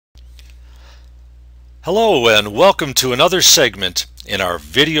Hello and welcome to another segment in our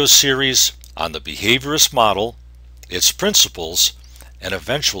video series on the behaviorist model, its principles, and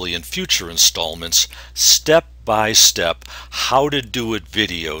eventually in future installments, step-by-step how to do it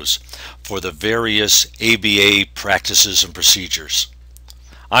videos for the various ABA practices and procedures.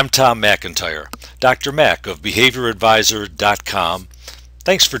 I'm Tom McIntyre, Dr. Mac of BehaviorAdvisor.com.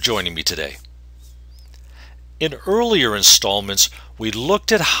 Thanks for joining me today. In earlier installments, we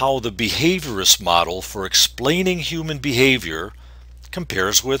looked at how the behaviorist model for explaining human behavior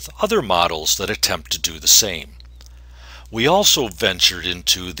compares with other models that attempt to do the same. We also ventured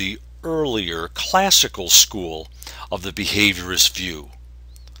into the earlier classical school of the behaviorist view.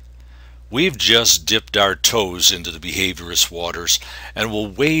 We've just dipped our toes into the behaviorist waters and will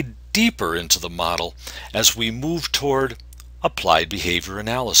wade deeper into the model as we move toward applied behavior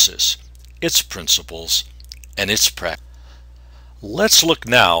analysis, its principles, and its practice. Let's look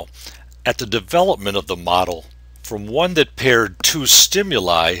now at the development of the model from one that paired two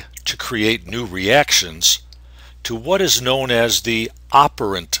stimuli to create new reactions to what is known as the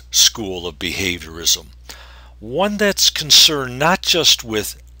operant school of behaviorism, one that's concerned not just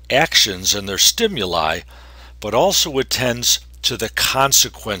with actions and their stimuli, but also attends to the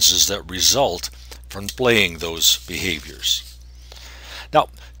consequences that result from displaying those behaviors. Now,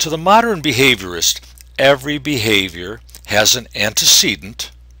 to the modern behaviorist, every behavior has an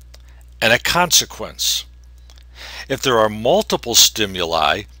antecedent and a consequence. If there are multiple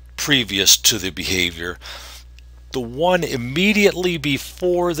stimuli previous to the behavior, the one immediately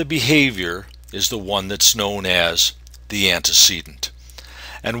before the behavior is the one that's known as the antecedent.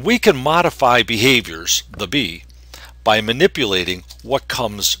 And we can modify behaviors, the B, by manipulating what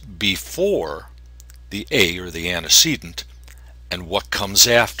comes before the A or the antecedent and what comes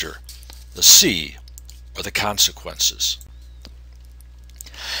after, the C or the consequences.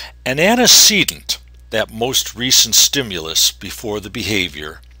 An antecedent, that most recent stimulus before the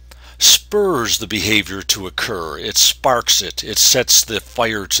behavior, spurs the behavior to occur. It sparks it. It sets the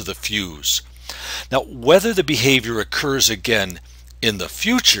fire to the fuse. Now, whether the behavior occurs again in the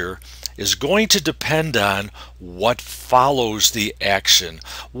future is going to depend on what follows the action.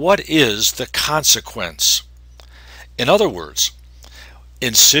 What is the consequence? In other words,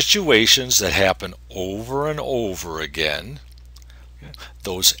 in situations that happen over and over again,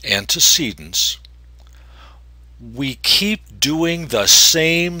 those antecedents, we keep doing the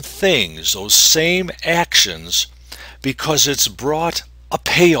same things, those same actions, because it's brought a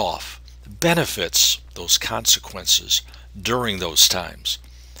payoff, benefits, those consequences during those times.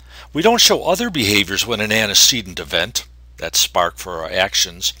 We don't show other behaviors when an antecedent event, that spark for our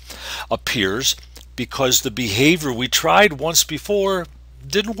actions, appears because the behavior we tried once before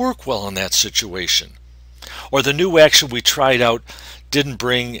didn't work well in that situation, or the new action we tried out didn't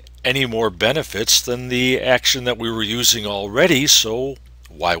bring any more benefits than the action that we were using already, so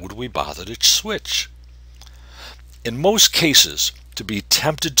why would we bother to switch? In most cases, to be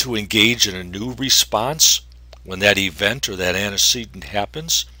tempted to engage in a new response when that event or that antecedent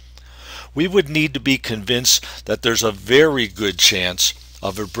happens, we would need to be convinced that there's a very good chance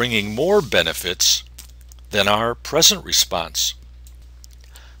of it bringing more benefits than our present response.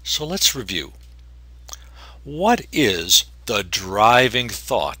 So let's review. What is the driving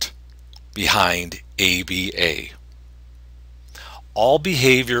thought behind ABA? All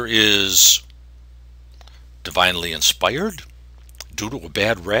behavior is divinely inspired, due to a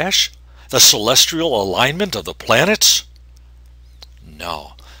bad rash, the celestial alignment of the planets?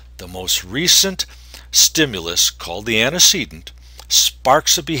 No. The most recent stimulus, called the antecedent,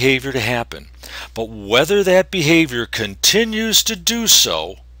 sparks a behavior to happen. But whether that behavior continues to do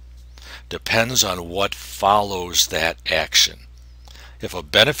so depends on what follows that action. If a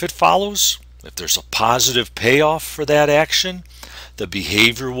benefit follows, if there's a positive payoff for that action, the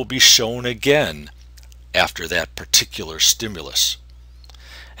behavior will be shown again after that particular stimulus.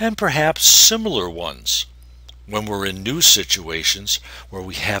 And perhaps similar ones when we're in new situations where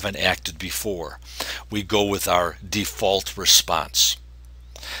we haven't acted before. We go with our default response.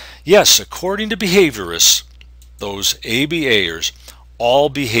 Yes, according to behaviorists, those ABAers, all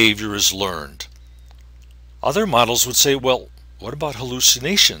behavior is learned. Other models would say, well, what about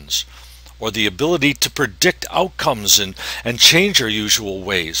hallucinations? Or the ability to predict outcomes and change our usual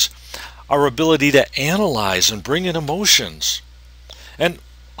ways? Our ability to analyze and bring in emotions? And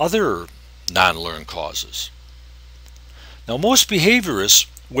other non-learned causes. Now, most behaviorists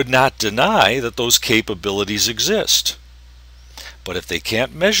would not deny that those capabilities exist. But if they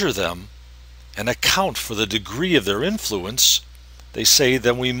can't measure them and account for the degree of their influence, they say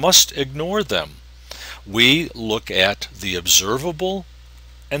then we must ignore them. We look at the observable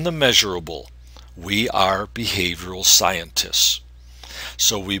and the measurable. We are behavioral scientists,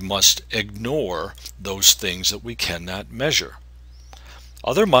 so we must ignore those things that we cannot measure.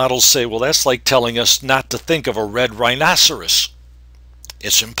 Other models say, well, that's like telling us not to think of a red rhinoceros.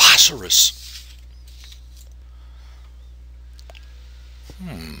 It's impossible.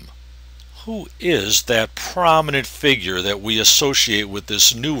 Who is that prominent figure that we associate with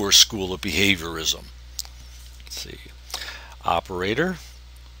this newer school of behaviorism? Let's see. Operator,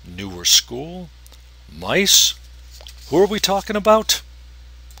 newer school, mice. Who are we talking about?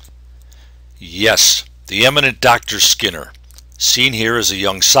 Yes, the eminent Dr. Skinner, seen here as a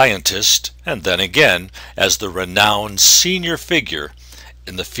young scientist and then again as the renowned senior figure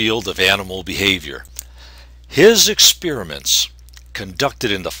in the field of animal behavior. His experiments,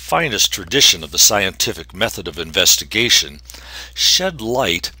 conducted in the finest tradition of the scientific method of investigation, shed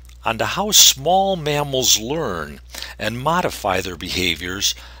light onto how small mammals learn and modify their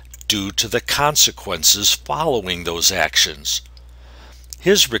behaviors due to the consequences following those actions.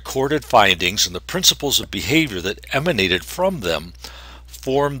 His recorded findings and the principles of behavior that emanated from them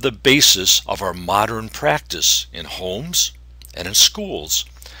form the basis of our modern practice in homes and in schools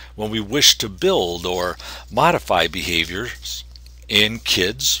when we wish to build or modify behaviors in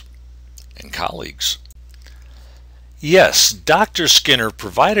kids and colleagues. Yes, Dr. Skinner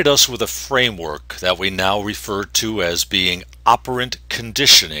provided us with a framework that we now refer to as being operant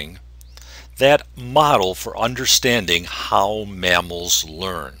conditioning, that model for understanding how mammals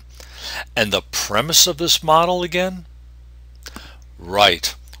learn. And the premise of this model again?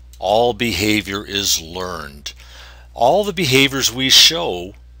 Right, all behavior is learned. All the behaviors we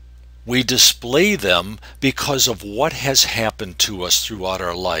show, we display them because of what has happened to us throughout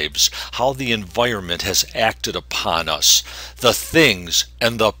our lives, how the environment has acted upon us, the things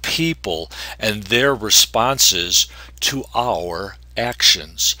and the people and their responses to our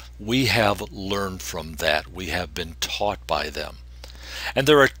actions. We have learned from that. We have been taught by them. And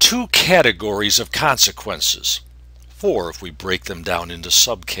there are two categories of consequences, four if we break them down into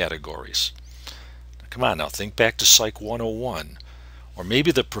subcategories. Come on now, think back to Psych 101. Or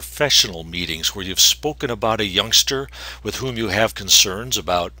maybe the professional meetings where you've spoken about a youngster with whom you have concerns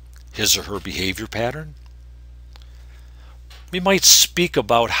about his or her behavior pattern. We might speak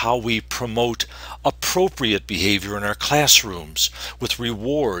about how we promote appropriate behavior in our classrooms with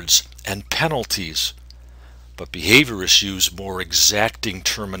rewards and penalties. But behaviorists use more exacting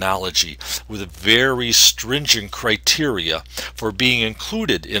terminology with very stringent criteria for being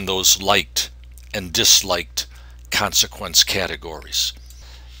included in those liked and disliked consequence categories.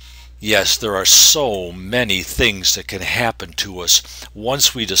 Yes, there are so many things that can happen to us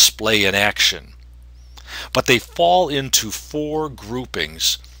once we display an action, but they fall into four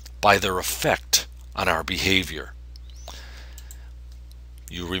groupings by their effect on our behavior.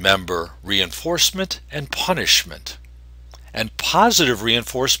 You remember reinforcement and punishment, and positive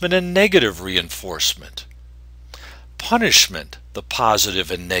reinforcement and negative reinforcement. Punishment, the positive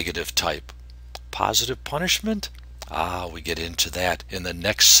and negative type. Positive punishment? We get into that in the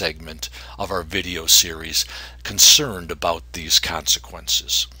next segment of our video series concerned about these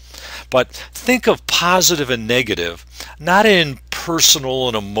consequences. But think of positive and negative not in personal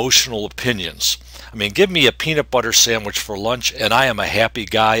and emotional opinions. I mean, give me a peanut butter sandwich for lunch and I am a happy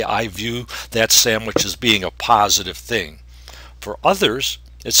guy. I view that sandwich as being a positive thing. For others,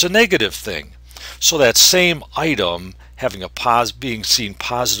 it's a negative thing. So that same item having being seen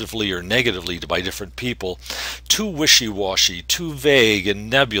positively or negatively by different people, too wishy-washy, too vague and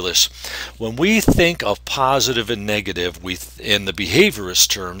nebulous. When we think of positive and negative, in the behaviorist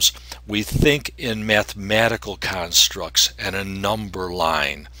terms, we think in mathematical constructs and a number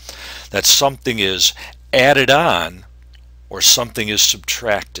line, that something is added on or something is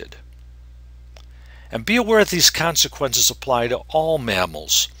subtracted. And be aware that these consequences apply to all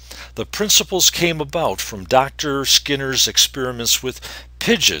mammals. The principles came about from Dr. Skinner's experiments with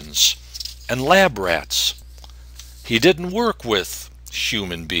pigeons and lab rats. He didn't work with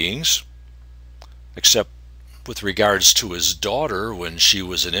human beings, except with regards to his daughter when she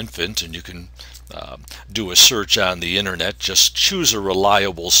was an infant, and you can do a search on the internet. Just choose a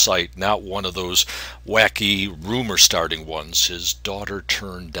reliable site, not one of those wacky rumor starting ones. His daughter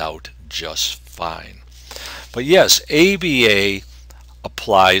turned out just fine. But yes, ABA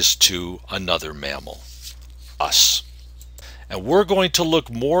applies to another mammal, us. And we're going to look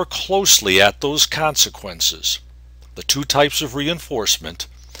more closely at those consequences, the two types of reinforcement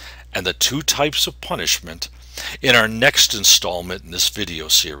and the two types of punishment, in our next installment in this video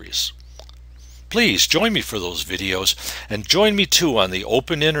series. Please join me for those videos, and join me too on the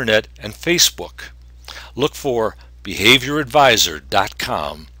open internet and Facebook. Look for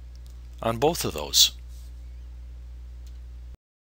behavioradvisor.com on both of those.